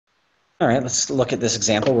All right, let's look at this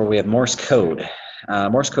example where we have Morse code.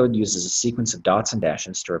 Morse code uses a sequence of dots and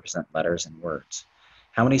dashes to represent letters and words.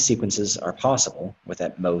 How many sequences are possible with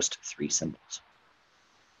at most 3 symbols?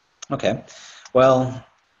 Okay, well,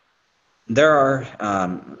 there are,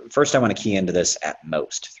 first I want to key into this at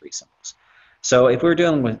most 3 symbols. So if we were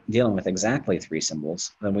dealing with exactly 3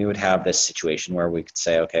 symbols, then we would have this situation where we could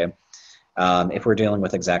say, okay, if we're dealing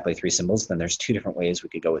with exactly 3 symbols, then there's 2 different ways we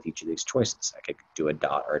could go with each of these choices. I could do a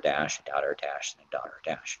dot or a dash, a dot or a dash, and a dot or a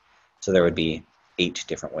dash. So there would be 8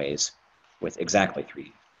 different ways with exactly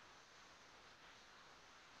 3.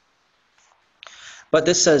 But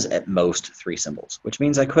this says at most 3 symbols, which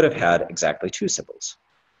means I could have had exactly 2 symbols.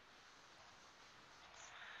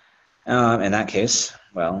 In that case,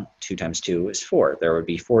 well, 2 times 2 is 4. There would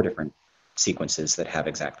be 4 different sequences that have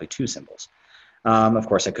exactly 2 symbols. Of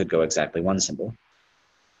course, I could go exactly 1 symbol,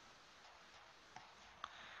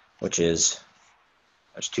 which is,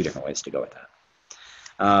 there's 2 different ways to go with that.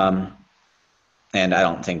 And I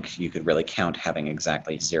don't think you could really count having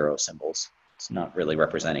exactly 0 symbols. It's not really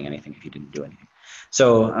representing anything if you didn't do anything.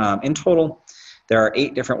 So in total, there are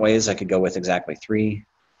 8 different ways I could go with exactly 3,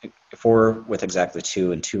 4 with exactly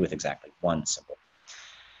 2, and 2 with exactly 1 symbol.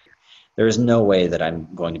 There is no way that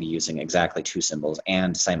I'm going to be using exactly 2 symbols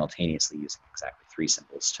and simultaneously using exactly 3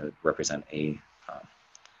 symbols to represent a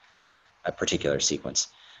particular sequence.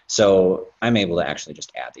 So I'm able to actually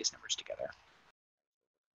just add these numbers together.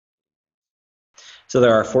 So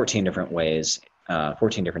there are 14 different ways,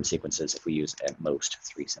 14 different sequences if we use at most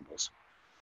 3 symbols.